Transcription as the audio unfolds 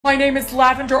My name is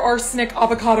Lavender Arsenic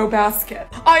Avocado Basket.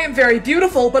 I am very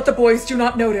beautiful, but the boys do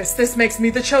not notice. This makes me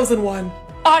the chosen one.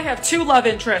 I have 2 love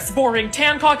interests, boring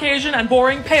tan Caucasian and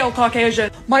boring pale Caucasian.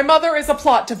 My mother is a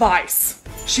plot device.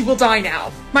 She will die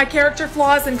now. My character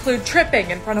flaws include tripping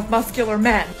in front of muscular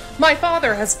men. My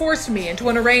father has forced me into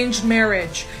an arranged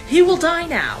marriage. He will die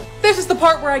now. This is the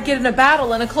part where I get in a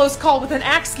battle and a close call with an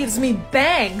axe gives me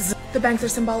bangs. The bangs are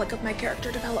symbolic of my character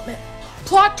development.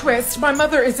 Plot twist, my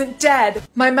mother isn't dead.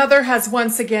 My mother has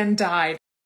once again died.